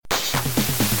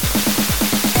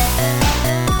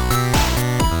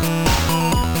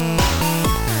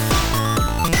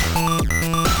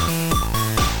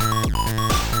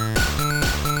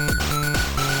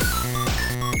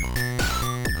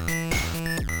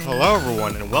Hello,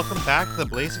 everyone, and welcome back to the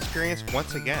Blaze Experience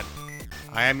once again.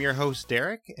 I am your host,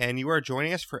 Derek, and you are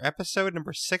joining us for episode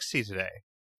number 60 today.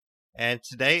 And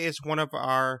today is one of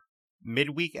our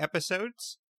midweek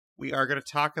episodes. We are going to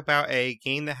talk about a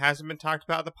game that hasn't been talked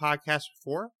about on the podcast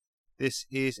before. This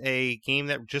is a game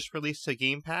that just released to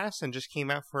Game Pass and just came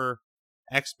out for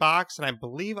Xbox and I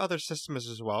believe other systems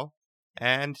as well.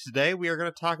 And today we are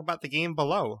going to talk about the game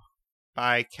Below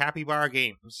by Capybara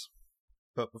Games.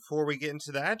 But before we get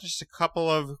into that, just a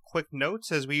couple of quick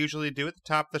notes as we usually do at the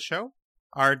top of the show.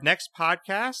 Our next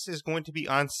podcast is going to be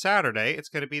on Saturday. It's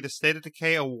going to be the State of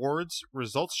Decay Awards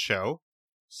results show.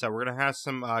 So we're going to have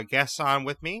some guests on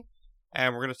with me,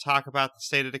 and we're going to talk about the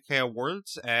State of Decay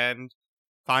Awards and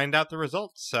find out the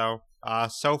results. So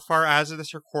far as of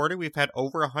this recording, we've had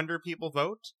over 100 people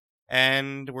vote,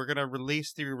 and we're going to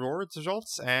release the awards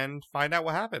results and find out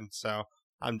what happened. So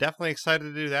I'm definitely excited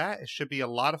to do that. It should be a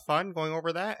lot of fun going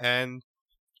over that, and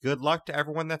good luck to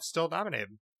everyone that's still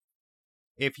nominated.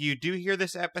 If you do hear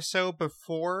this episode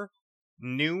before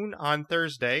noon on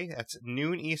Thursday, that's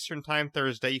noon Eastern Time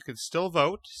Thursday, you can still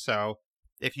vote. So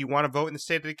if you want to vote in the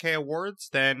State of Decay Awards,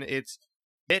 then it's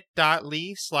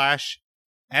bit.ly/SOD,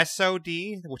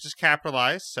 which is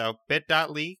capitalized. So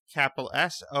bit.ly, capital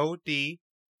SOD,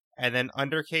 and then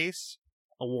undercase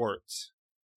awards.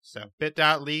 So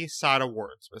bit.ly SOD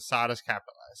Awards, but SOD is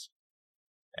capitalized.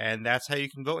 And that's how you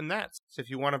can vote in that. So if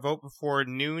you want to vote before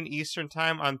noon Eastern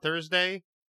Time on Thursday,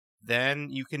 then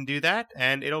you can do that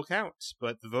and it'll count.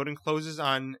 But the voting closes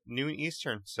on noon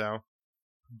Eastern, so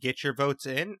get your votes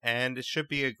in and it should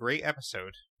be a great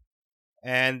episode.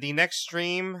 And the next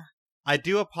stream, I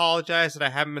do apologize that I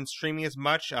haven't been streaming as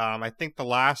much. I think the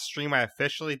last stream I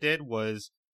officially did was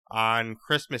on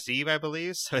Christmas Eve, I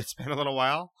believe, so it's been a little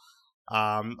while.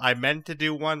 I meant to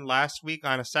do one last week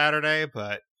on a Saturday,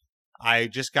 but I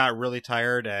just got really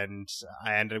tired and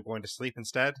I ended up going to sleep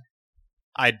instead.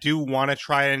 I do want to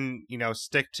try and,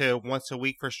 stick to once a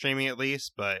week for streaming at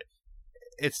least, but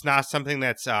it's not something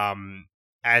that's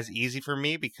as easy for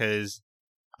me because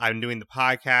I'm doing the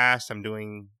podcast, I'm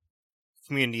doing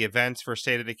community events for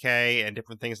State of Decay and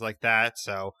different things like that.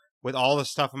 So with all the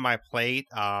stuff on my plate,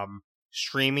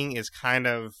 streaming is kind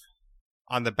of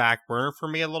on the back burner for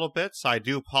me a little bit, so I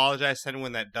do apologize to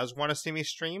anyone that does want to see me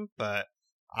stream, but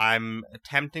I'm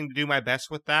attempting to do my best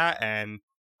with that, and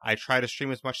I try to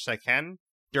stream as much as I can.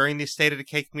 During these State of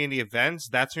Decay community events,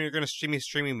 that's when you're going to see me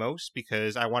streaming most,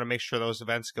 because I want to make sure those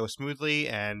events go smoothly,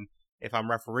 and if I'm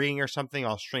refereeing or something,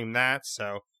 I'll stream that,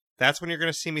 so that's when you're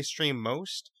going to see me stream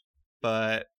most.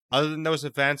 But other than those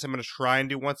events, I'm going to try and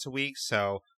do once a week,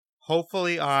 so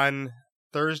hopefully on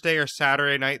Thursday or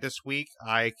Saturday night this week,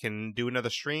 I can do another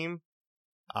stream.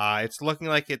 It's looking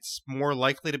like it's more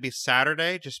likely to be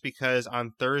Saturday, just because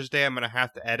on Thursday I'm going to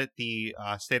have to edit the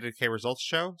State of Decay results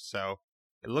show. So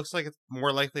it looks like it's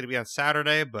more likely to be on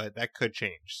Saturday, but that could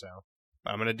change. So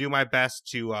I'm going to do my best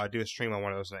to do a stream on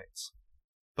one of those nights.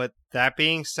 But that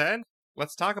being said,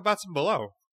 let's talk about some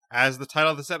Below. As the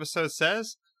title of this episode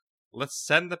says, let's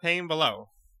send the pain below,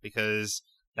 because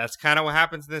that's kind of what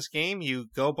happens in this game. You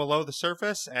go below the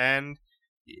surface, and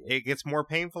it gets more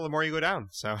painful the more you go down.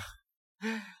 So,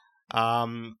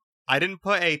 I didn't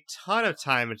put a ton of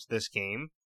time into this game,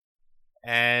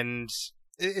 and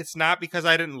it's not because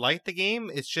I didn't like the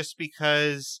game. It's just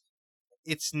because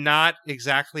it's not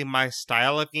exactly my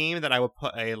style of game that I would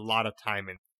put a lot of time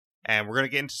in. And we're going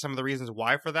to get into some of the reasons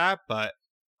why for that, but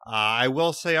I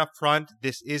will say up front,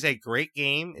 this is a great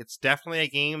game. It's definitely a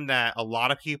game that a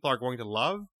lot of people are going to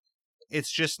love.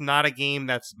 It's just not a game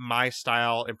that's my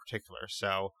style in particular.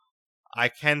 So I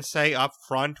can say up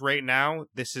front right now,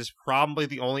 this is probably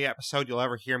the only episode you'll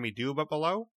ever hear me do about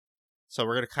Below. So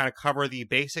we're going to kind of cover the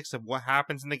basics of what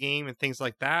happens in the game and things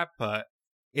like that. But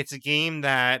it's a game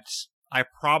that I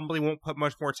probably won't put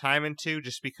much more time into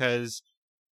just because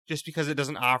it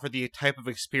doesn't offer the type of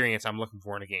experience I'm looking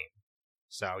for in a game.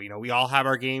 So, we all have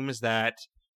our games that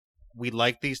we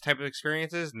like these type of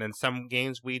experiences, and then some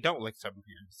games we don't like some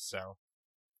experiences. So,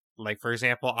 like, for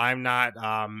example, I'm not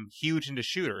huge into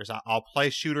shooters. I'll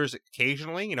play shooters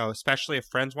occasionally, especially if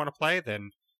friends want to play. Then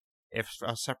if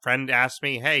a friend asks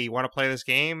me, hey, you want to play this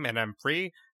game and I'm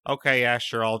free? Okay, yeah,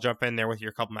 sure, I'll jump in there with you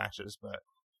a couple matches. But,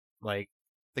 like,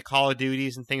 the Call of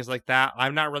Duties and things like that,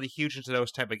 I'm not really huge into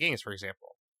those type of games, for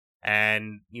example.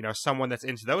 And, someone that's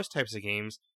into those types of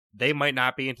games, they might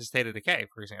not be into State of Decay,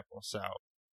 for example. So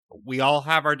we all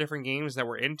have our different games that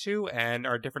we're into and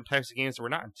our different types of games that we're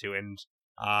not into. And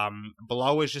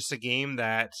Below is just a game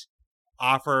that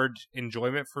offered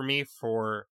enjoyment for me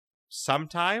for some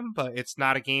time, but it's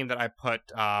not a game that I put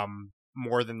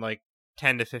more than like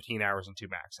 10 to 15 hours into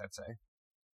max, I'd say.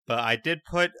 But I did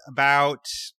put about,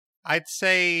 I'd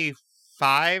say,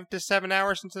 5 to 7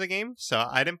 hours into the game. So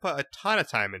I didn't put a ton of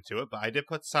time into it, but I did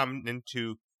put some in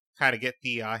to kind of get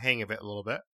the hang of it a little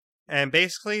bit. And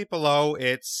basically, below,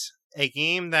 it's a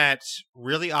game that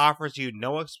really offers you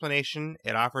no explanation.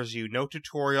 It offers you no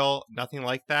tutorial, nothing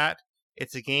like that.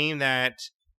 It's a game that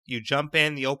you jump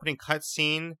in the opening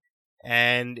cutscene,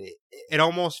 and it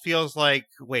almost feels like,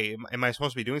 wait, am I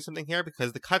supposed to be doing something here?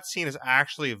 Because the cutscene is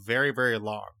actually very, very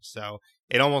long. So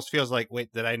it almost feels like,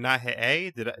 wait, did I not hit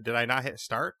A? Did I not hit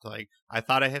start? Like, I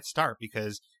thought I hit start,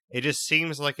 because it just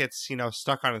seems like it's,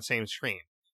 stuck on the same screen.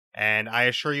 And I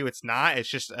assure you it's not. It's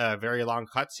just a very long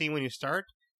cutscene when you start.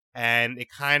 And it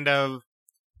kind of,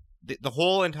 the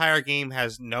whole entire game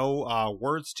has no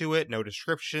words to it, no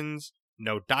descriptions,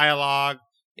 no dialogue.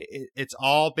 It's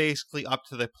all basically up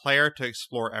to the player to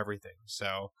explore everything.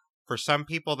 So for some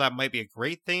people, that might be a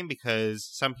great thing, because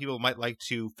some people might like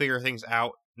to figure things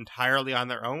out entirely on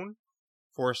their own.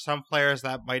 For some players,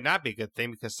 that might not be a good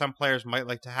thing, because some players might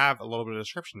like to have a little bit of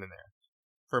description in there.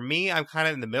 For me, I'm kind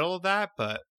of in the middle of that,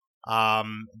 but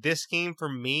this game, for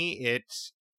me, it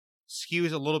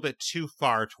skews a little bit too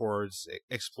far towards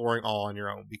exploring all on your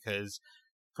own, because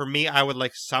for me, I would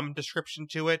like some description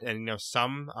to it, and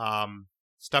some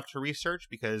stuff to research,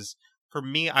 because for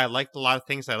me, I liked a lot of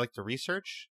things I like to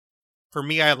research. For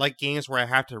me, I like games where I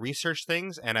have to research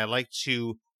things, and I like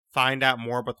to find out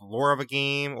more about the lore of a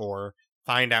game, or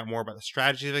find out more about the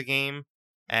strategy of a game.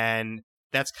 And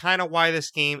that's kind of why this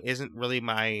game isn't really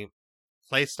my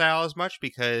playstyle as much,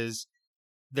 because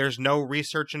there's no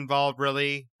research involved,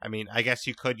 really. I mean, I guess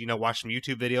you could, watch some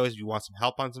YouTube videos if you want some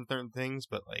help on some certain things,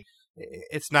 but like,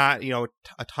 it's not,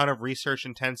 a ton of research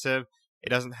intensive. It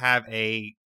doesn't have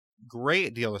a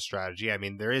great deal of strategy. I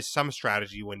mean, there is some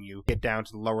strategy when you get down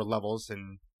to the lower levels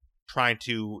and trying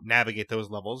to navigate those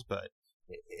levels, but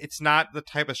it's not the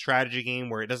type of strategy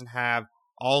game where it doesn't have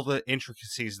all the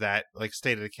intricacies that like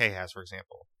State of Decay has, for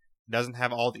example. It doesn't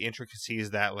have all the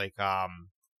intricacies that like a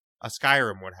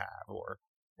Skyrim would have, or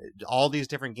all these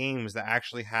different games that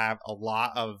actually have a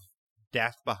lot of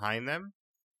depth behind them.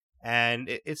 And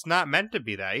it's not meant to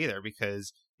be that either,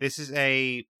 because this is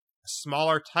a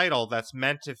smaller title that's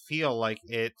meant to feel like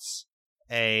it's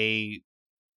a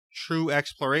true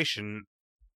exploration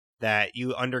that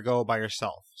you undergo by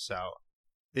yourself. So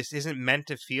this isn't meant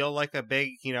to feel like a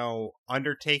big,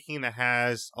 undertaking that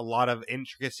has a lot of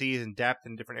intricacies and depth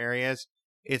in different areas.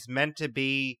 It's meant to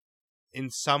be, in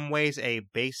some ways, a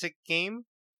basic game,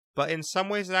 but in some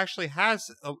ways it actually has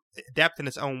a depth in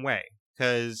its own way.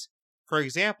 Because, for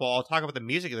example, I'll talk about the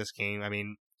music of this game. I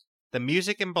mean, the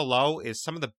music in Below is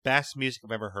some of the best music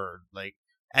I've ever heard. Like,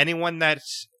 anyone that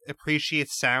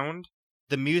appreciates sound,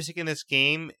 the music in this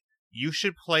game, you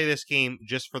should play this game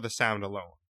just for the sound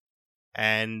alone.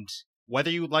 And whether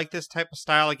you like this type of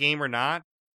style of game or not,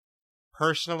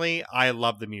 personally, I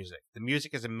love the music. The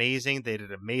music is amazing. They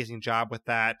did an amazing job with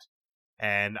that.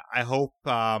 And I hope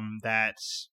that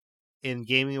in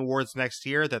Gaming Awards next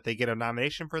year that they get a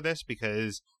nomination for this,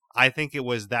 because I think it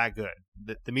was that good.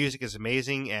 The music is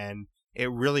amazing, and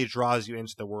it really draws you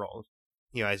into the world.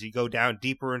 As you go down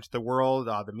deeper into the world,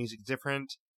 the music's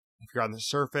different. If you're on the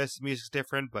surface, the music's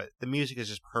different, but the music is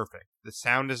just perfect. The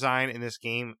sound design in this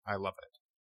game, I love it.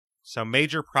 So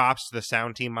major props to the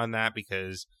sound team on that,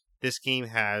 because this game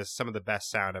has some of the best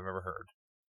sound I've ever heard.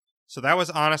 So that was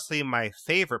honestly my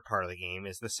favorite part of the game,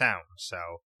 is the sound. So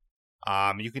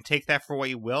you can take that for what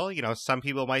you will. Some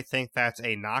people might think that's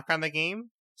a knock on the game.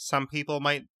 Some people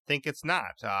might think it's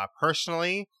not.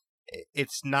 Personally,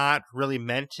 it's not really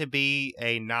meant to be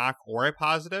a knock or a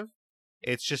positive.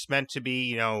 It's just meant to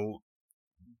be,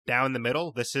 down the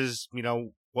middle. This is,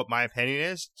 what my opinion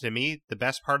is. To me, the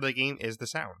best part of the game is the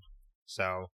sound.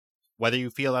 So whether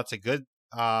you feel that's a good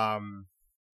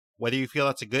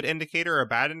indicator or a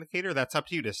bad indicator, that's up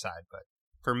to you to decide. But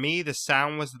for me, the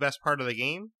sound was the best part of the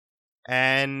game.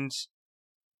 And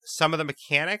some of the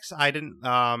mechanics I didn't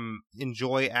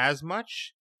enjoy as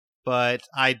much, but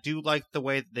I do like the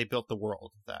way that they built the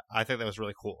world. I think that was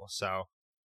really cool. So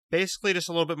basically, just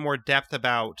a little bit more depth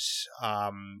about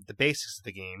the basics of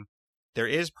the game. There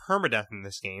is permadeath in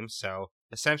this game, so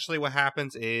essentially what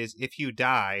happens is if you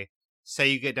die, say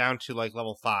you get down to like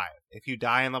level 5. If you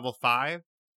die in level 5,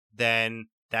 then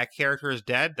that character is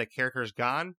dead, that character is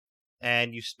gone,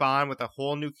 and you spawn with a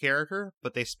whole new character,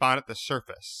 but they spawn at the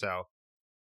surface. So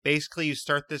basically, you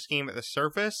start this game at the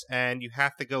surface, and you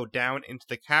have to go down into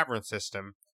the cavern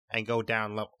system and go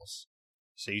down levels.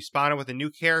 So you spawn with a new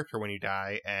character when you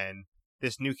die, and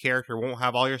this new character won't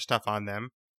have all your stuff on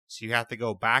them. So you have to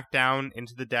go back down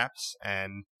into the depths,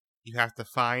 and you have to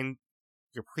find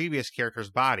your previous character's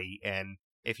body and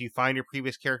if you find your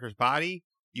previous character's body,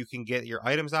 you can get your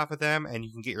items off of them, and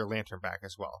you can get your lantern back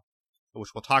as well.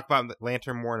 Which we'll talk about the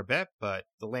lantern more in a bit, but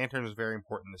the lantern is very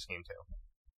important in this game too.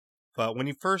 But when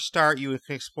you first start, you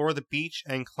can explore the beach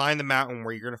and climb the mountain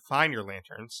where you're going to find your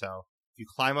lantern. So if you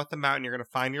climb up the mountain, you're going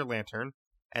to find your lantern.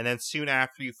 And then soon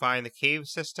after, you find the cave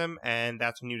system, and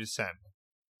that's when you descend.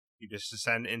 You just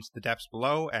descend into the depths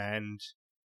below, and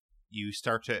you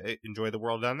start to enjoy the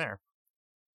world down there.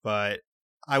 But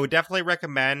I would definitely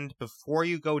recommend, before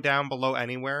you go down below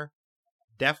anywhere,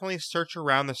 definitely search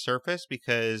around the surface,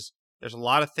 because there's a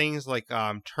lot of things like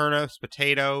turnips,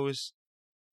 potatoes,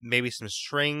 maybe some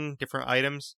string, different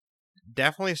items.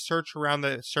 Definitely search around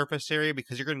the surface area,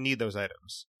 because you're going to need those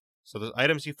items. So the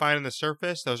items you find on the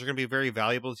surface, those are going to be very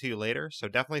valuable to you later. So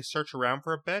definitely search around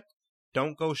for a bit.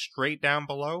 Don't go straight down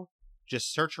below.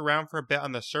 Just search around for a bit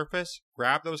on the surface,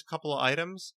 grab those couple of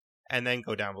items, and then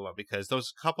go down below, because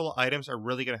those couple of items are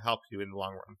really going to help you in the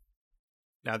long run.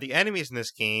 Now, the enemies in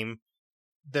this game,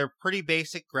 they're pretty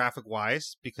basic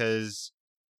graphic-wise, because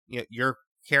your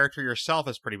character yourself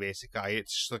is pretty basic guy.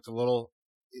 It's just like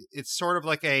it's sort of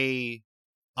like a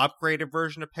upgraded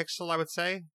version of Pixel, I would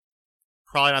say.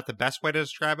 Probably not the best way to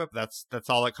describe it, but that's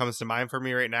all that comes to mind for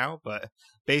me right now. But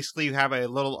basically, you have a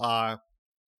little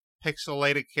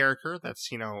pixelated character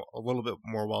that's, a little bit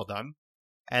more well done.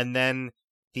 And then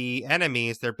the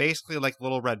enemies, they're basically like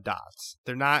little red dots.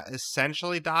 They're not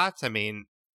essentially dots. I mean,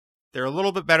 they're a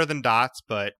little bit better than dots,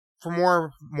 but for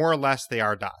more or less, they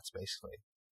are dots, basically.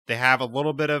 They have a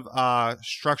little bit of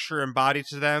structure and body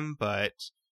to them, but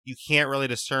you can't really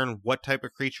discern what type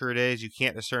of creature it is. You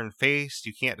can't discern face.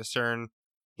 You can't discern,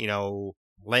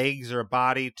 legs or a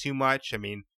body too much. I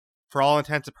mean, for all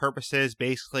intents and purposes,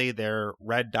 basically, they're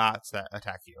red dots that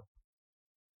attack you.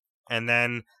 And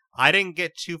then I didn't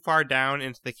get too far down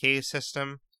into the cave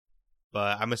system,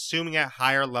 but I'm assuming at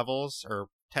higher levels, or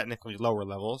technically lower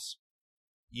levels,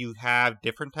 you have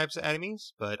different types of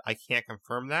enemies, but I can't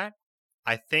confirm that.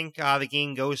 I think the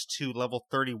game goes to level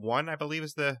 31, I believe,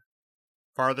 is the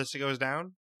farthest it goes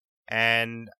down.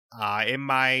 And in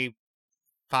my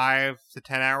 5 to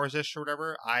 10 hours-ish or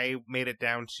whatever, I made it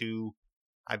down to,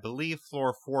 I believe,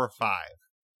 floor 4 or 5.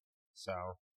 So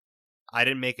I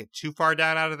didn't make it too far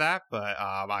down out of that, but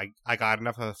I got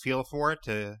enough of a feel for it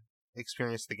to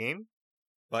experience the game.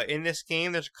 But in this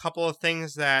game, there's a couple of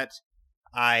things that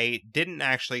I didn't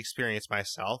actually experience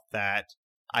myself that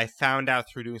I found out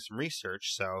through doing some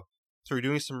research. So through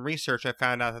doing some research, I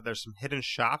found out that there's some hidden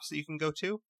shops that you can go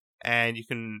to, and you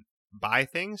can buy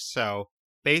things. So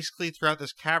basically, throughout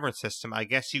this cavern system, I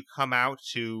guess you come out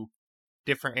to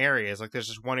different areas. Like there's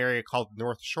this one area called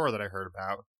North Shore that I heard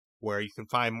about, where you can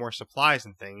find more supplies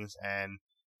and things, and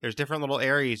there's different little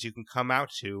areas you can come out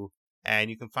to, and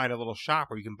you can find a little shop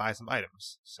where you can buy some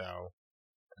items. So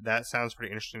that sounds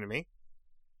pretty interesting to me.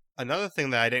 Another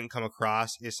thing that I didn't come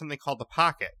across is something called the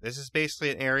Pocket. This is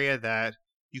basically an area that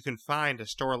you can find to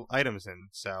store items in.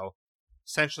 So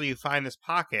essentially, you find this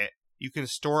pocket, you can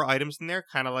store items in there,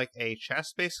 kind of like a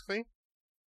chest, basically.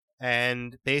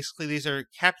 And basically, these are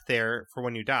kept there for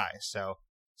when you die. So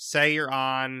say you're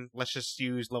on, let's just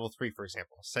use level 3, for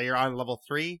example. Say you're on level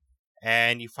 3,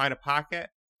 and you find a pocket,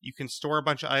 you can store a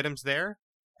bunch of items there.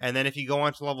 And then if you go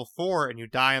on to level 4 and you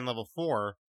die on level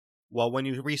 4, well, when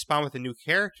you respawn with a new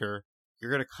character,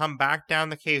 you're going to come back down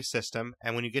the cave system,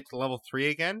 and when you get to level 3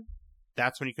 again,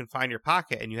 that's when you can find your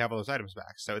pocket and you have all those items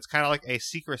back. So it's kind of like a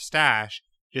secret stash,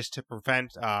 just to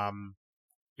prevent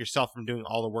yourself from doing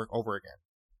all the work over again.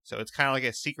 So it's kind of like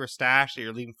a secret stash that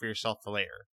you're leaving for yourself for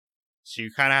later. So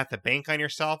you kind of have to bank on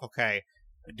yourself. Okay,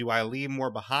 do I leave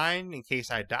more behind in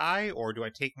case I die, or do I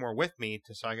take more with me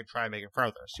so I can try and make it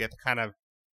further? So you have to kind of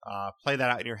play that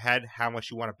out in your head, how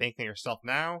much you want to bank on yourself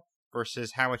now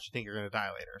versus how much you think you're going to die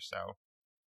later. So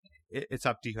it's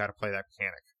up to you how to play that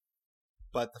mechanic.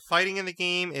 But the fighting in the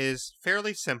game is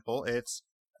fairly simple. It's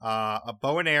a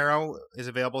bow and arrow is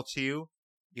available to you.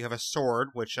 You have a sword,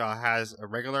 which has a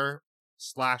regular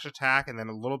slash attack and then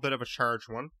a little bit of a charge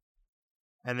one.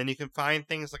 And then you can find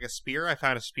things like a spear. I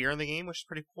found a spear in the game, which is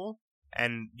pretty cool.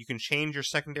 And you can change your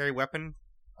secondary weapon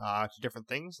to different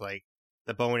things. Like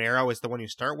the bow and arrow is the one you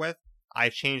start with. I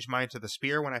changed mine to the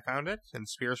spear when I found it, and the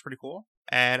spear is pretty cool.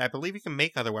 And I believe you can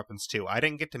make other weapons too. I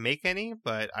didn't get to make any,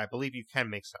 but I believe you can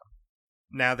make some.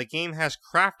 Now, the game has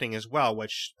crafting as well,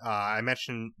 which I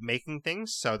mentioned making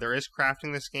things, so there is crafting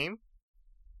in this game.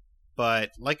 But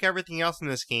like everything else in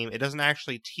this game, it doesn't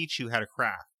actually teach you how to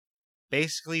craft.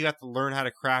 Basically, you have to learn how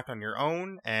to craft on your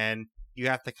own, and you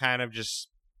have to kind of just,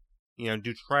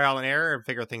 do trial and error and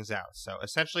figure things out. So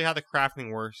essentially how the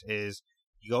crafting works is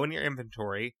you go in your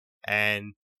inventory,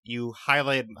 and you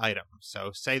highlight an item.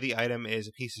 So say the item is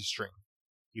a piece of string.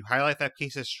 You highlight that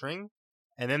piece of string,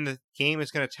 and then the game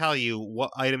is going to tell you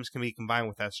what items can be combined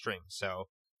with that string. So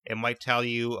it might tell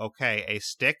you, okay, a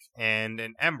stick and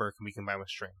an ember can be combined with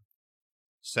string.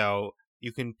 So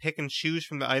you can pick and choose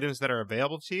from the items that are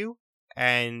available to you,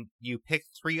 and you pick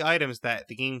 3 items that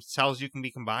the game tells you can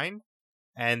be combined.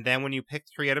 And then when you pick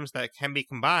 3 items that can be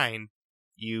combined,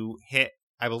 you hit,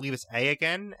 I believe it's A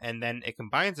again, and then it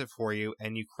combines it for you,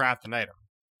 and you craft an item.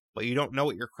 But you don't know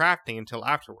what you're crafting until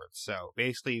afterwards. So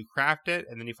basically you craft it,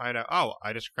 and then you find out, oh,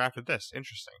 I just crafted this.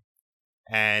 Interesting.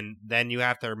 And then you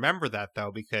have to remember that,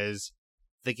 though, because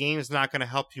the game's not going to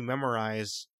help you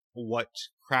memorize what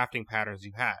crafting patterns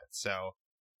you had. So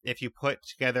if you put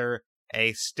together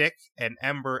a stick, an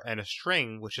ember, and a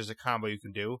string, which is a combo you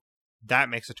can do, that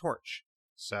makes a torch.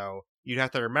 So you'd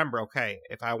have to remember, okay,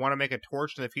 if I want to make a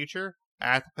torch in the future,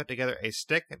 I have to put together a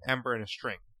stick, an ember, and a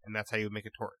string. And that's how you make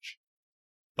a torch.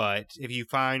 But if you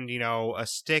find, a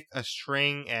stick, a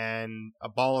string, and a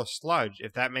ball of sludge,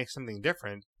 if that makes something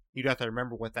different, you'd have to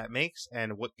remember what that makes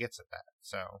and what gets at that.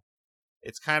 So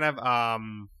it's kind of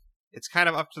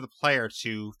up to the player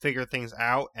to figure things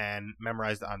out and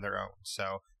memorize it on their own.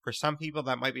 So for some people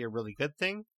that might be a really good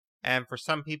thing, and for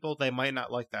some people they might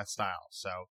not like that style.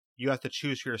 So you have to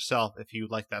choose for yourself if you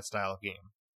like that style of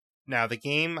game. Now the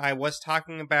game I was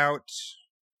talking about,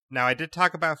 now I did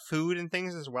talk about food and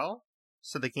things as well.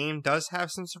 So the game does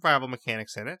have some survival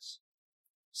mechanics in it.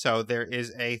 So there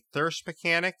is a thirst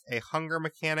mechanic, a hunger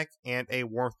mechanic, and a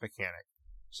warmth mechanic.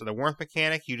 So the warmth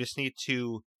mechanic, you just need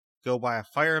to go by a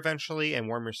fire eventually and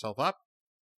warm yourself up.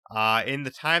 In the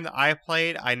time that I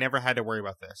played, I never had to worry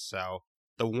about this. So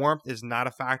the warmth is not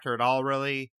a factor at all,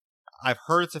 really. I've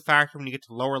heard it's a factor when you get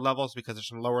to lower levels because there's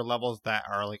some lower levels that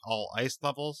are like all ice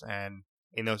levels, and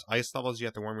in those ice levels you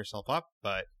have to warm yourself up.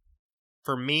 But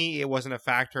for me, it wasn't a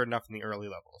factor enough in the early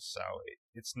levels, so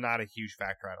it's not a huge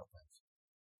factor, I don't think.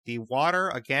 The water,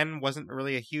 again, wasn't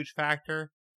really a huge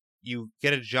factor. You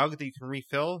get a jug that you can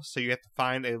refill, so you have to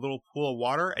find a little pool of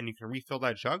water, and you can refill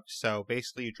that jug. So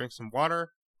basically, you drink some water,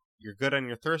 you're good on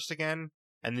your thirst again,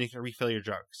 and then you can refill your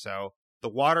jug. So the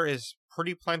water is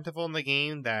pretty plentiful in the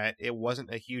game that it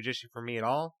wasn't a huge issue for me at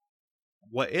all.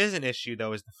 What is an issue,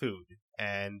 though, is the food.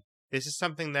 And this is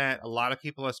something that a lot of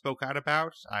people have spoke out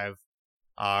about.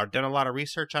 I've done a lot of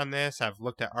research on this. I've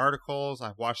looked at articles.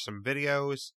 I've watched some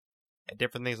videos and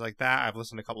different things like that. I've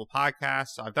listened to a couple of podcasts.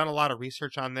 So I've done a lot of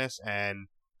research on this, and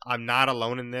I'm not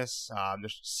alone in this.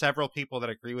 There's several people that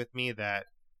agree with me that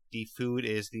the food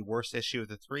is the worst issue of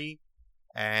the 3.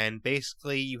 And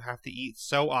basically, you have to eat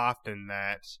so often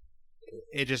that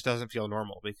it just doesn't feel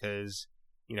normal because,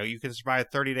 you can survive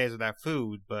 30 days without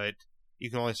food, but you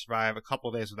can only survive a couple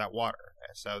of days without water.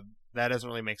 So that doesn't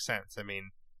really make sense. I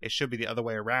mean, it should be the other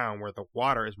way around where the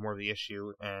water is more of the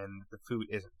issue and the food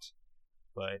isn't.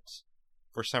 But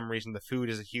for some reason, the food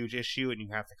is a huge issue and you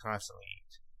have to constantly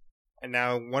eat. And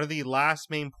now, one of the last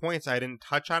main points I didn't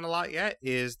touch on a lot yet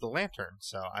is the lantern.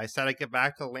 So I said I'd get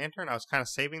back to the lantern. I was kind of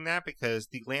saving that because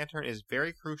the lantern is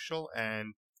very crucial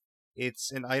and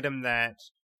it's an item that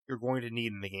you're going to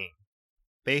need in the game.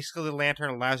 Basically, the lantern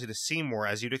allows you to see more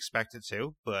as you'd expect it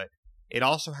to, but it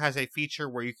also has a feature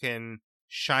where you can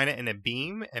shine it in a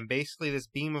beam, and basically this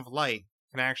beam of light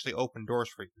can actually open doors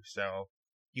for you. So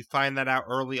you find that out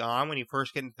early on when you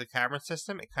first get into the cavern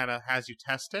system. It kind of has you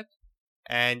test it,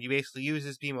 and you basically use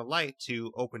this beam of light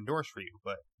to open doors for you.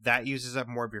 But that uses up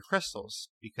more of your crystals,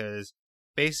 because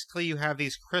basically you have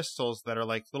these crystals that are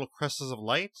like little crystals of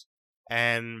light,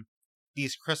 and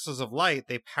these crystals of light,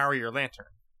 they power your lantern.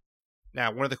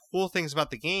 Now, one of the cool things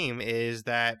about the game is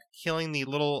that killing the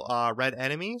little red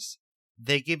enemies,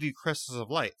 they give you crystals of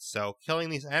light. So killing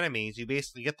these enemies, you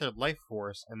basically get their life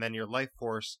force, and then your life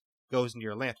force goes into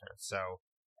your lantern. So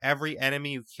every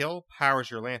enemy you kill powers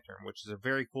your lantern, which is a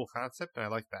very cool concept, and I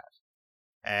like that.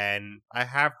 And I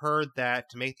have heard that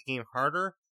to make the game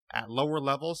harder, at lower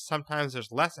levels, sometimes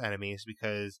there's less enemies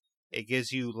because it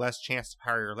gives you less chance to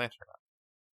power your lantern up.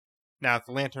 Now, if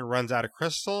the lantern runs out of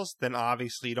crystals, then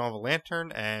obviously you don't have a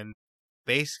lantern, and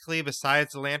basically,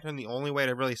 besides the lantern, the only way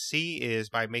to really see is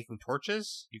by making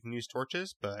torches. You can use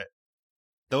torches, but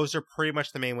those are pretty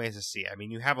much the main ways to see. I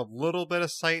mean, you have a little bit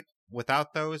of sight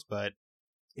without those, but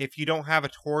if you don't have a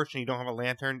torch and you don't have a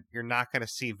lantern, you're not going to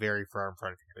see very far in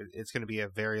front of you. It's going to be a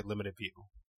very limited view.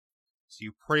 So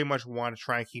you pretty much want to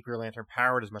try and keep your lantern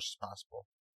powered as much as possible.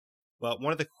 But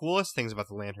one of the coolest things about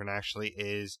the lantern, actually,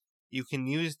 is you can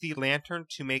use the lantern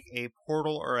to make a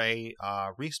portal or a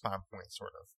respawn point,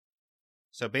 sort of.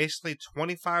 So basically,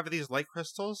 25 of these light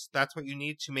crystals, that's what you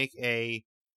need to make a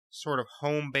sort of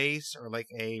home base or like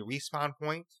a respawn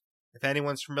point. If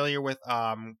anyone's familiar with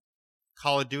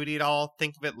Call of Duty at all,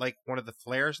 think of it like one of the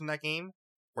flares in that game,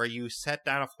 where you set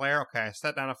down a flare. Okay, I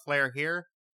set down a flare here.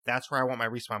 That's where I want my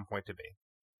respawn point to be.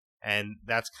 And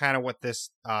that's kind of what this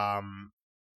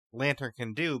lantern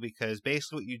can do, because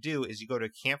basically what you do is you go to a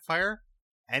campfire.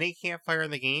 Any campfire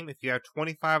in the game, if you have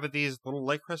 25 of these little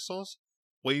light crystals,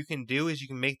 what you can do is you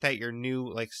can make that your new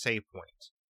like save point.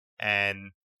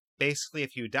 And basically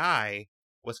if you die,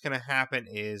 what's going to happen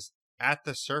is at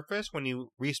the surface, when you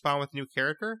respawn with a new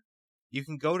character, you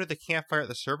can go to the campfire at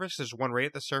the surface. There's one right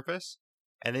at the surface.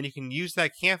 And then you can use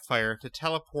that campfire to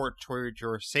teleport toward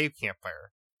your save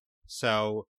campfire.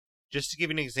 So, just to give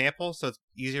you an example so it's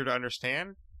easier to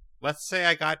understand, let's say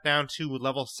I got down to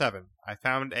level 7. I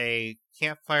found a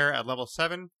campfire at level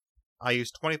 7. I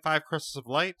used 25 crystals of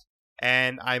light,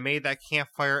 and I made that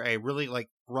campfire a really like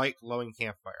bright glowing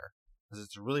campfire. Because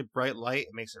it's a really bright light,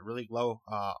 it makes it really glow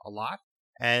a lot.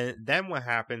 And then what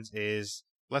happens is,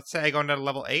 let's say I go down to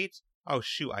level 8. Oh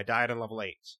shoot, I died on level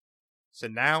 8. So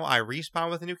now I respawn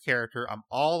with a new character. I'm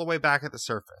all the way back at the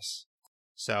surface.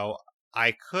 So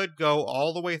I could go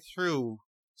all the way through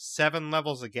 7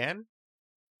 levels again,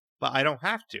 but I don't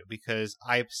have to because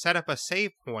I've set up a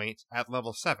save point at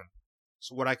level 7.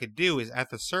 So what I could do is at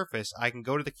the surface, I can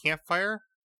go to the campfire,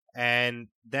 and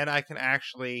then I can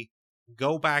actually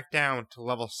go back down to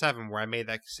level 7 where I made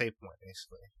that save point,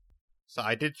 basically. So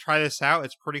I did try this out.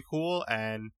 It's pretty cool,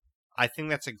 and I think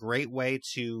that's a great way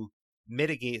to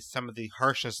mitigate some of the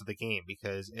harshness of the game,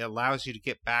 because it allows you to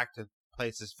get back to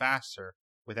places faster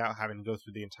without having to go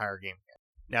through the entire game again.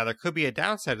 Now, there could be a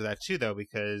downside to that too, though,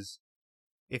 because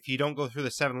if you don't go through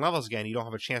the 7 levels again, you don't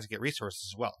have a chance to get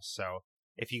resources as well. So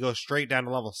if you go straight down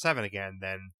to level 7 again,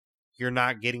 then you're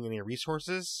not getting any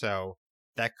resources, so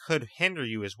that could hinder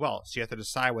you as well. So you have to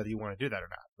decide whether you want to do that or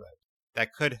not. But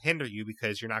that could hinder you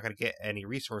because you're not going to get any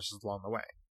resources along the way.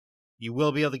 You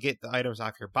will be able to get the items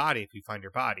off your body if you find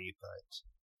your body, but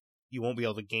you won't be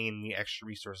able to gain any extra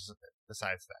resources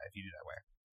besides that if you do that way.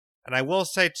 And I will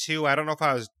say, too, I don't know if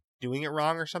I was doing it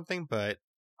wrong or something, but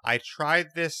I tried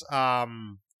this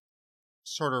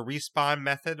sort of respawn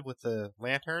method with the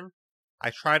lantern. I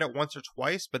tried it once or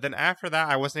twice, but then after that,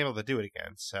 I wasn't able to do it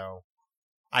again. So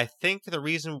I think the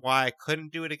reason why I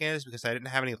couldn't do it again is because I didn't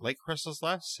have any light crystals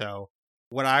left. So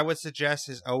what I would suggest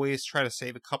is always try to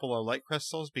save a couple of light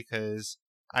crystals, because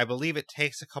I believe it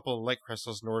takes a couple of light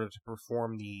crystals in order to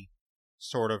perform the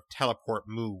sort of teleport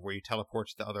move where you teleport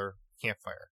to the other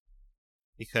campfire.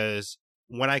 Because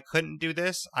when I couldn't do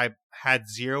this, I had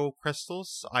 0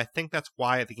 crystals. So I think that's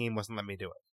why the game wasn't letting me do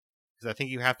it. Because I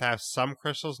think you have to have some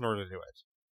crystals in order to do it.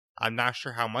 I'm not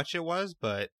sure how much it was,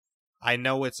 but I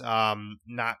know it's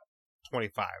not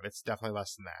 25. It's definitely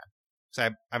less than that. So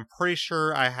I'm pretty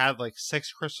sure I had like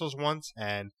 6 crystals once,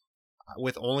 and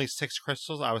with only 6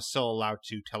 crystals, I was still allowed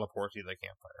to teleport to the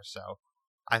campfire. So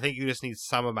I think you just need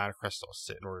some amount of crystals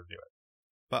in order to do it.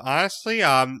 But honestly,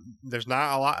 there's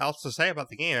not a lot else to say about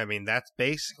the game. I mean, that's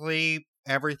basically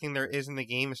everything there is in the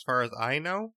game as far as I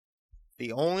know.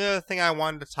 The only other thing I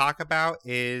wanted to talk about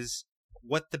is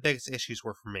what the biggest issues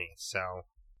were for me. So,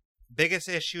 biggest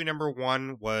issue number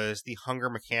 1 was the hunger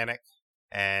mechanic,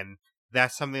 and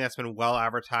that's something that's been well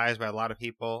advertised by a lot of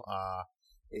people.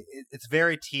 It's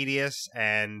very tedious,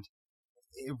 and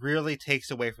it really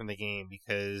takes away from the game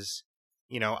because,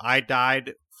 you know, I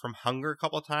died from hunger a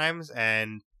couple of times,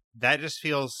 and that just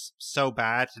feels so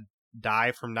bad to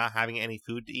die from not having any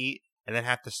food to eat and then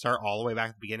have to start all the way back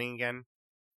at the beginning again.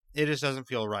 It just doesn't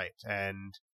feel right,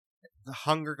 and the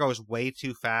hunger goes way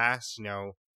too fast. You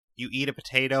know, you eat a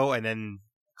potato, and then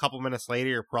a couple minutes later,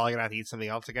 you're probably gonna have to eat something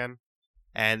else again.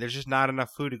 And there's just not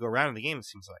enough food to go around in the game, it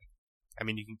seems like. I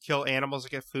mean, you can kill animals to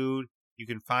get food, you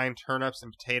can find turnips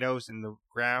and potatoes in the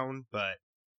ground, but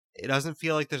it doesn't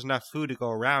feel like there's enough food to go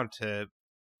around to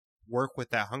work with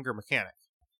that hunger mechanic.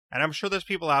 And I'm sure there's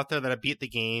people out there that have beat the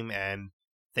game and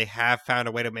they have found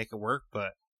a way to make it work,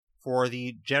 but for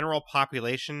the general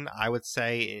population, I would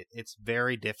say it's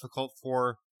very difficult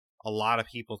for a lot of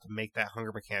people to make that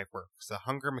hunger mechanic work. Because the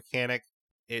hunger mechanic,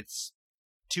 it's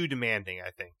too demanding, I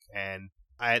think. And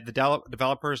the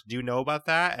developers do know about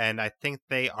that, and I think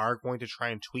they are going to try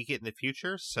and tweak it in the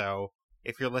future. So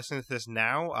if you're listening to this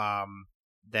now,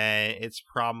 then it's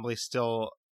probably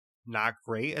still not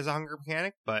great as a hunger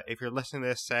mechanic. But if you're listening to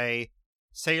this, say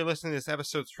you're listening to this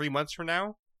episode 3 months from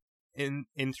now, in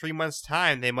 3 months'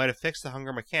 time, they might have fixed the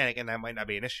hunger mechanic, and that might not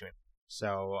be an issue.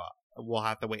 So we'll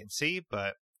have to wait and see.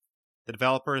 But the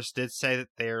developers did say that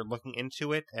they're looking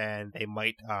into it, and they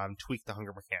might tweak the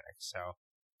hunger mechanic. So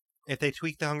if they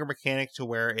tweak the hunger mechanic to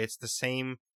where it's the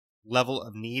same level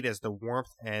of need as the warmth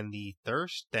and the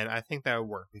thirst, then I think that would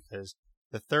work, because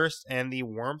The thirst and the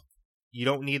warmth, you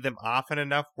don't need them often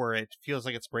enough where it feels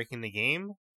like it's breaking the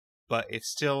game, but it's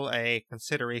still a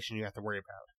consideration you have to worry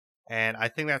about. And I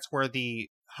think that's where the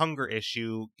hunger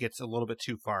issue gets a little bit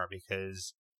too far,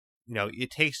 because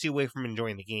it takes you away from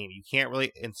enjoying the game. You can't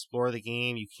really explore the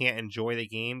game. You can't enjoy the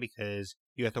game because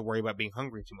you have to worry about being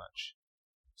hungry too much.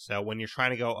 So when you're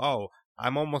trying to go, oh,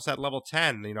 I'm almost at level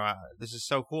 10, this is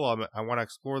so cool. I want to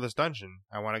explore this dungeon.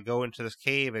 I want to go into this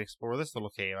cave and explore this little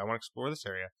cave. I want to explore this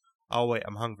area. Oh, wait,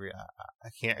 I'm hungry. I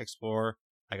can't explore.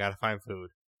 I got to find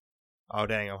food. Oh,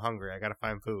 dang, I'm hungry. I got to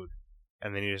find food.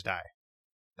 And then you just die.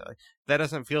 That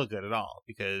doesn't feel good at all,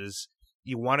 because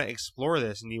you want to explore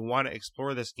this, and you want to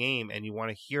explore this game, and you want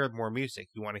to hear more music.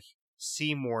 You want to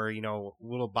see more,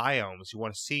 little biomes. You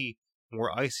want to see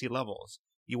more icy levels.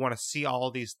 You want to see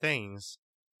all these things,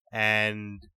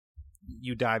 and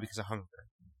you die because of hunger.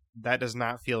 That does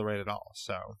not feel right at all.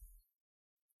 So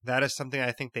that is something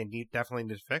I think they definitely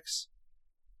need to fix.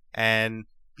 And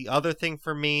the other thing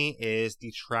for me is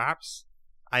the traps.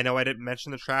 I know I didn't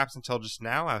mention the traps until just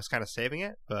now. I was kind of saving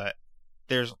it, but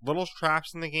there's little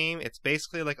traps in the game. It's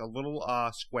basically like a little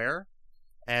square,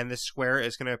 and this square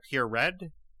is going to appear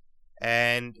red.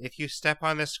 And if you step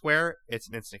on this square, it's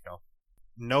an instant kill.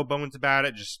 No bones about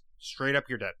it, just straight up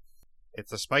you're dead.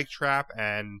 It's a spike trap,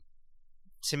 and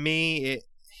to me,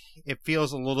 it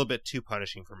feels a little bit too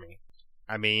punishing for me.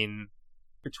 I mean,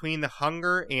 between the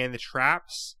hunger and the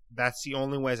traps, that's the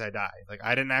only ways I die. Like,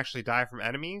 I didn't actually die from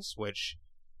enemies, which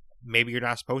maybe you're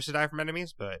not supposed to die from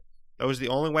enemies, but those are the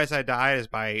only ways I died, is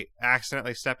by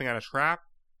accidentally stepping on a trap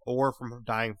or from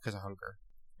dying because of hunger.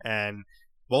 And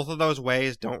both of those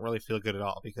ways don't really feel good at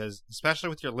all, because especially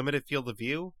with your limited field of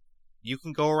view, you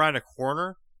can go around a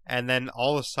corner and then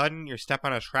all of a sudden you step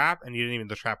on a trap and you didn't even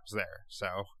know the trap was there.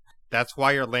 So that's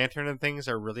why your lantern and things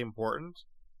are really important.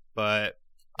 But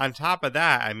on top of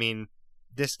that, I mean,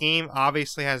 this game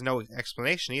obviously has no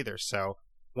explanation either. So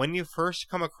when you first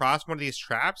come across one of these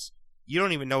traps, you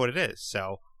don't even know what it is.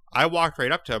 So I walked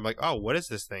right up to it. I'm like, oh, what is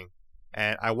this thing?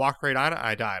 And I walked right on it.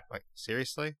 I died. I'm like,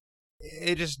 seriously?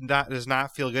 It just does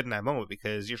not feel good in that moment,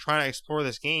 because you're trying to explore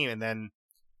this game and then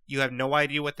you have no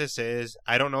idea what this is.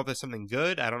 I don't know if it's something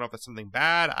good. I don't know if it's something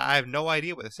bad. I have no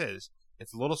idea what this is.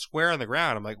 It's a little square on the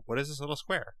ground. I'm like, what is this little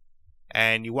square?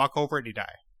 And you walk over it and you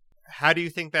die. How do you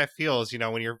think that feels,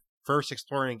 when you're first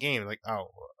exploring a game? Like, oh,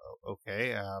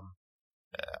 okay,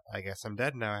 I guess I'm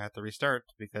dead now. I have to restart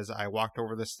because I walked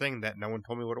over this thing that no one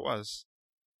told me what it was.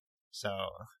 So,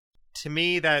 to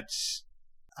me,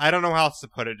 I don't know how else to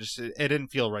put it. Just, it didn't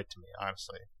feel right to me,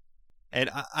 honestly. And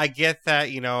I get that,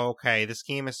 okay, this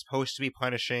game is supposed to be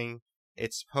punishing.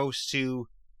 It's supposed to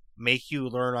make you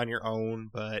learn on your own,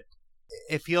 but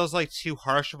it feels like too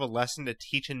harsh of a lesson to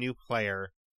teach a new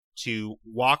player to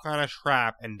walk on a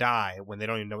trap and die when they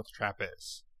don't even know what the trap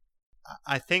is.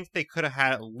 I think they could have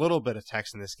had a little bit of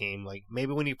text in this game. Like,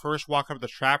 maybe when you first walk up the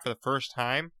trap for the first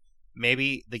time,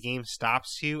 maybe the game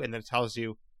stops you and then tells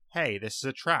you, hey, this is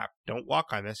a trap. Don't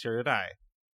walk on this, you're going to die.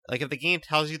 Like, if the game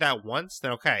tells you that once,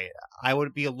 then okay, I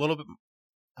feel a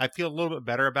little bit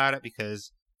better about it,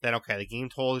 because then, okay, the game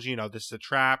told you, this is a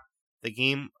trap. The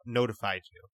game notified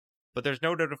you. But there's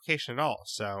no notification at all.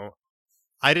 So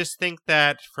I just think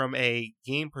that from a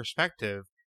game perspective,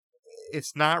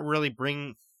 it's not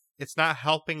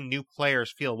helping new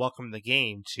players feel welcome in the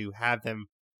game to have them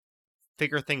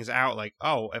figure things out. Like,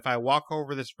 oh, if I walk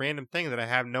over this random thing that I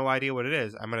have no idea what it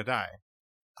is, I'm going to die.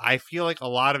 I feel like a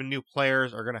lot of new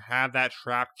players are going to have that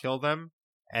trap kill them,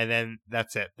 and then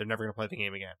that's it. They're never going to play the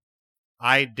game again.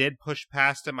 I did push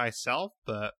past it myself,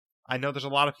 but I know there's a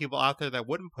lot of people out there that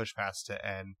wouldn't push past it,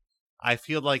 and I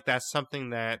feel like that's something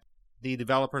that the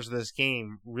developers of this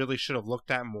game really should have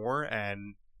looked at more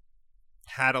and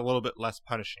had a little bit less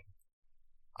punishing.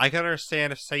 I can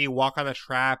understand if, say, you walk on the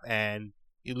trap and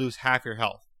you lose half your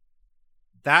health.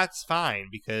 That's fine,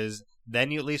 because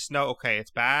then you at least know, okay,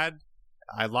 it's bad.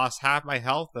 I lost half my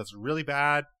health. That's really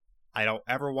bad. I don't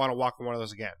ever want to walk on one of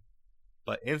those again.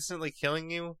 But instantly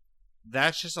killing you,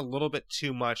 that's just a little bit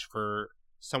too much for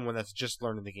someone that's just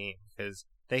learning the game, because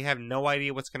they have no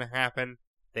idea what's going to happen.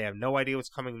 They have no idea what's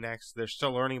coming next. They're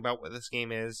still learning about what this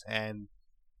game is. And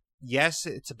yes,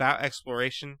 it's about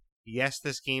exploration. Yes,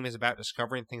 this game is about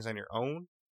discovering things on your own.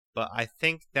 But I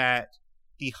think that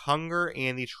the hunger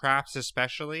and the traps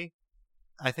especially,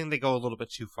 I think they go a little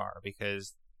bit too far,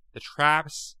 because the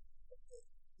traps,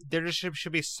 there just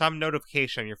should be some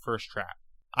notification on your first trap.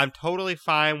 I'm totally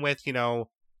fine with,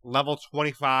 level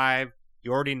 25,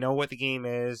 you already know what the game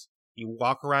is, you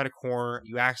walk around a corner,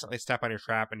 you accidentally step on your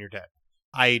trap, and you're dead.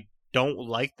 I don't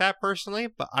like that personally,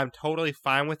 but I'm totally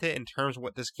fine with it in terms of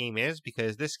what this game is,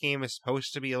 because this game is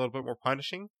supposed to be a little bit more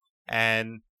punishing.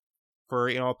 And for,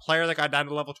 a player that got down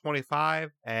to level 25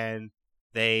 and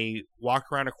they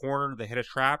walked around a corner, they hit a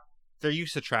trap, they're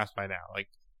used to traps by now. Like,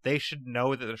 they should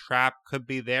know that the trap could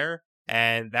be there,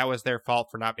 and that was their fault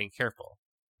for not being careful.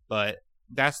 But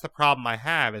that's the problem I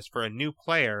have, is for a new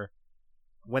player,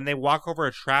 when they walk over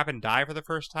a trap and die for the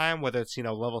first time, whether it's,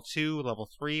 level 2, level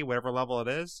 3, whatever level it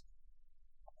is,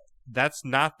 that's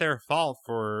not their fault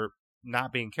for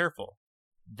not being careful.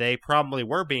 They probably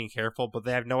were being careful, but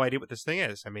they have no idea what this thing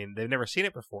is. I mean, they've never seen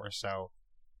it before, so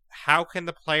how can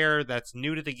the player that's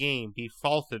new to the game be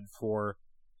faulted for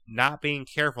not being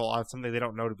careful on something they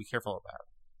don't know to be careful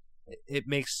about? It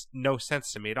makes no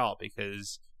sense to me at all,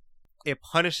 because it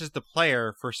punishes the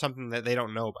player for something that they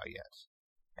don't know about yet.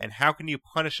 And how can you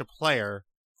punish a player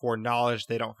for knowledge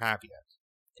they don't have yet?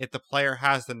 If the player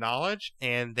has the knowledge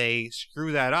and they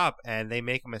screw that up and they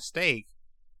make a mistake,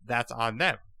 that's on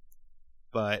them.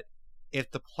 But if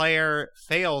the player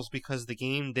fails because the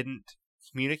game didn't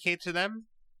communicate to them,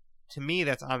 to me,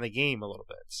 that's on the game a little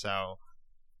bit. So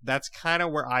that's kind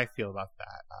of where I feel about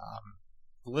that.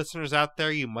 Listeners out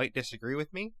there, you might disagree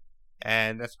with me,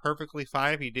 and that's perfectly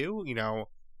fine if you do.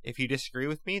 If you disagree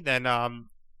with me, then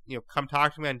come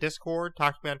talk to me on Discord,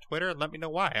 talk to me on Twitter, and let me know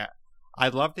why.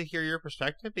 I'd love to hear your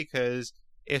perspective, because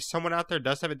if someone out there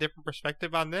does have a different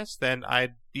perspective on this, then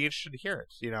I'd be interested to hear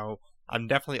it. I'm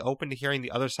definitely open to hearing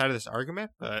the other side of this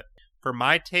argument, but for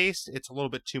my taste, it's a little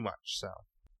bit too much. So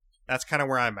that's kind of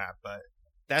where I'm at. But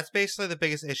that's basically the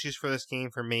biggest issues for this game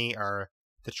for me, are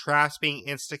the traps being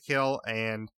insta-kill,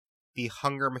 and the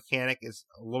hunger mechanic is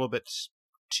a little bit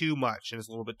too much and is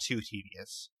a little bit too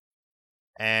tedious.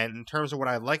 And in terms of what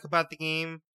I like about the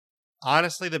game,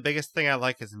 honestly, the biggest thing I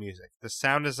like is the music. The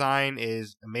sound design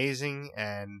is amazing,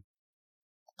 and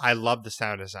I love the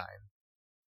sound design.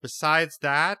 Besides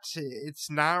that, it's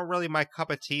not really my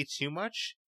cup of tea too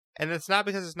much, and it's not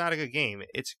because it's not a good game.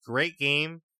 It's a great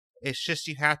game. It's just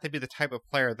you have to be the type of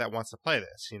player that wants to play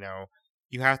this,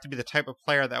 You have to be the type of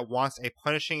player that wants a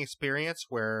punishing experience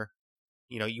where,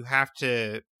 you have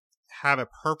to have a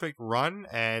perfect run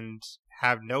and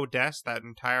have no deaths that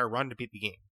entire run to beat the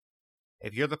game.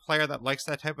 If you're the player that likes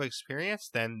that type of experience,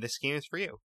 then this game is for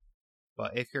you.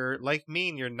 But if you're like me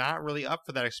and you're not really up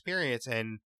for that experience,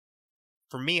 and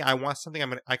for me, I want something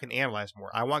I can analyze more.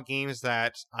 I want games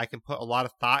that I can put a lot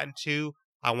of thought into.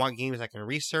 I want games I can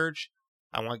research.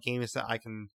 I want games that I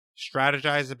can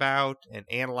strategize about and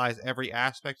analyze every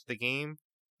aspect of the game.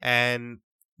 And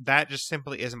that just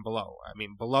simply isn't Below. I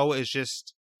mean, Below is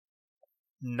just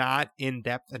not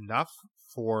in-depth enough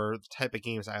for the type of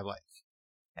games I like.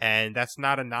 And that's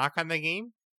not a knock on the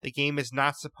game. The game is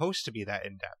not supposed to be that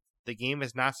in-depth. The game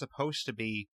is not supposed to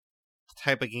be the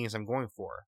type of games I'm going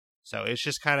for. So it's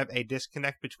just kind of a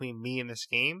disconnect between me and this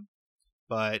game.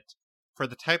 But for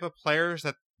the type of players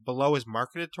that Below is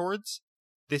marketed towards,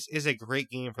 this is a great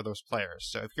game for those players.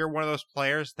 So if you're one of those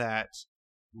players that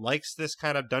likes this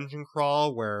kind of dungeon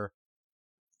crawl where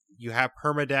you have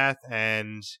permadeath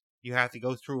and you have to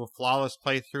go through a flawless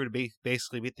playthrough to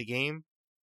basically beat the game,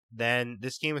 then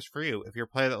this game is for you. If you're a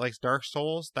player that likes Dark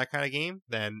Souls, that kind of game,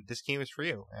 then this game is for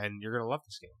you, and you're going to love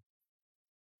this game.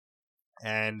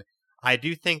 And I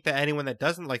do think that anyone that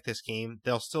doesn't like this game,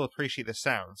 they'll still appreciate the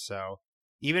sound. So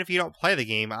even if you don't play the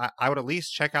game, I would at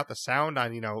least check out the sound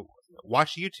on,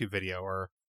 watch a YouTube video or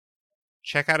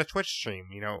check out a Twitch stream,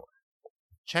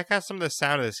 check out some of the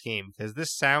sound of this game, because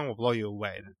this sound will blow you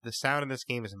away. The sound in this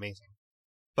game is amazing.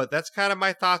 But that's kind of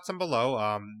my thoughts on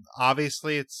Below.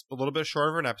 Obviously, it's a little bit short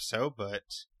of an episode, but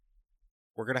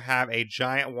we're going to have a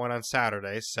giant one on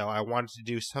Saturday, so I wanted to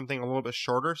do something a little bit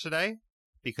shorter today,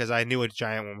 because I knew a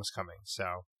giant one was coming.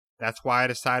 So that's why I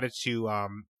decided to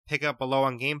pick up Below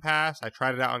on Game Pass. I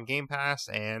tried it out on Game Pass,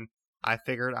 and I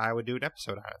figured I would do an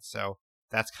episode on it. So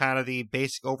that's kind of the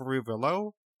basic overview of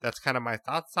Below. That's kind of my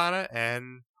thoughts on it,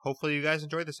 and hopefully you guys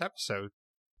enjoyed this episode.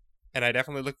 And I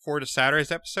definitely look forward to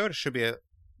Saturday's episode. It should be a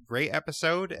great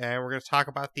episode, and we're going to talk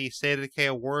about the State of Decay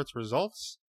Awards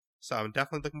results. So I'm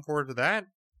definitely looking forward to that.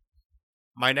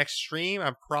 My next stream,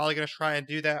 I'm probably going to try and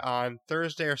do that on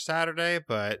Thursday or Saturday,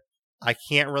 but I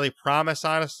can't really promise,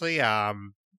 honestly.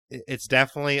 It's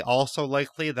definitely also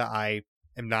likely that I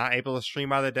am not able to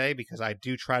stream on the day, because I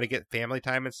do try to get family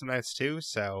time in some nights too.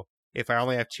 So if I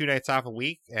only have 2 nights off a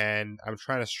week and I'm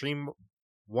trying to stream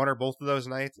one or both of those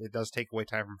nights, it does take away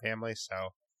time from family. So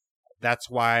that's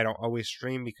why I don't always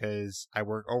stream, because I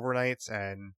work overnights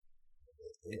and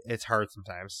it's hard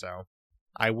sometimes. So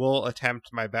I will attempt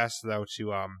my best, though,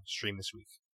 to stream this week.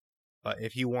 But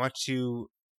if you want to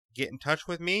get in touch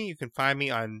with me, you can find me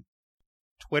on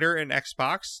Twitter and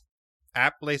Xbox,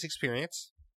 at Blaze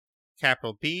Experience,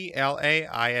 capital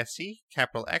BLAISE,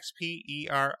 capital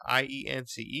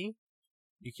XPERIENCE.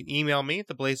 You can email me,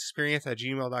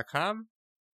 theblazeexperience@gmail.com.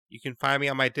 You can find me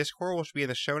on my Discord, which will be in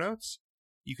the show notes.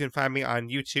 You can find me on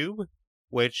YouTube,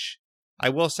 which I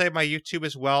will say my YouTube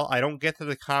as well. I don't get to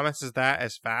the comments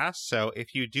as fast, so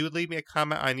if you do leave me a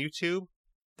comment on YouTube,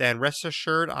 then rest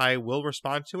assured I will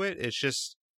respond to it. It's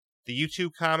just the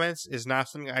YouTube comments is not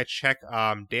something I check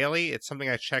daily. It's something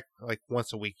I check like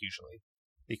once a week usually,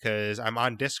 because I'm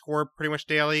on Discord pretty much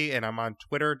daily and I'm on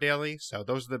Twitter daily, so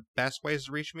those are the best ways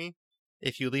to reach me.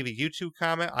 If you leave a YouTube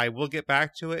comment, I will get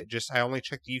back to it. Just I only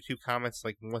check the YouTube comments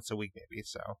like once a week maybe,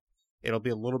 so it'll be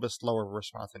a little bit slower of a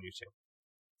response on YouTube.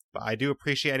 But I do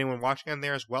appreciate anyone watching on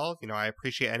there as well. I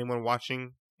appreciate anyone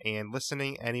watching and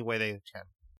listening any way they can.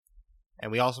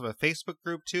 And we also have a Facebook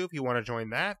group too. If you want to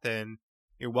join that, then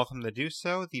you're welcome to do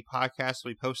so. The podcast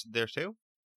will be posted there too.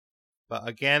 But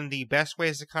again, the best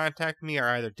ways to contact me are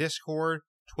either Discord,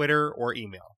 Twitter, or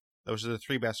email. Those are the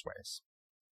three best ways.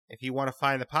 If you want to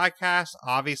find the podcast,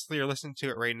 obviously you're listening to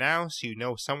it right now, so you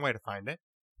know some way to find it.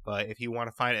 But if you want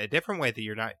to find it a different way that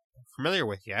you're not familiar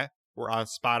with yet, we're on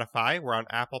Spotify, we're on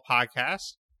Apple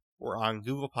Podcasts, we're on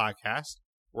Google Podcasts,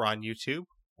 we're on YouTube,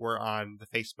 we're on the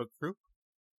Facebook group,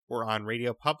 we're on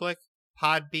Radio Public,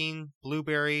 Podbean,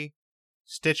 Blueberry,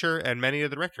 Stitcher, and many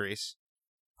other directories.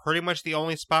 Pretty much the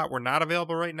only spot we're not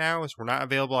available right now is we're not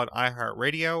available on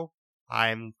iHeartRadio.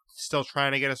 I'm still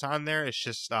trying to get us on there. It's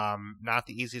just not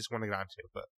the easiest one to get onto,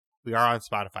 but we are on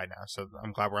Spotify now, so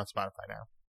I'm glad we're on Spotify now.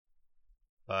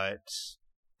 But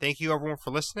thank you everyone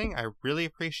for listening. I really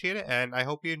appreciate it, and I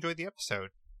hope you enjoyed the episode.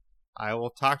 I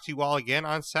will talk to you all again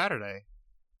on Saturday.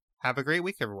 Have a great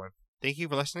week, everyone. Thank you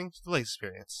for listening to The Blaze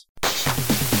Experience.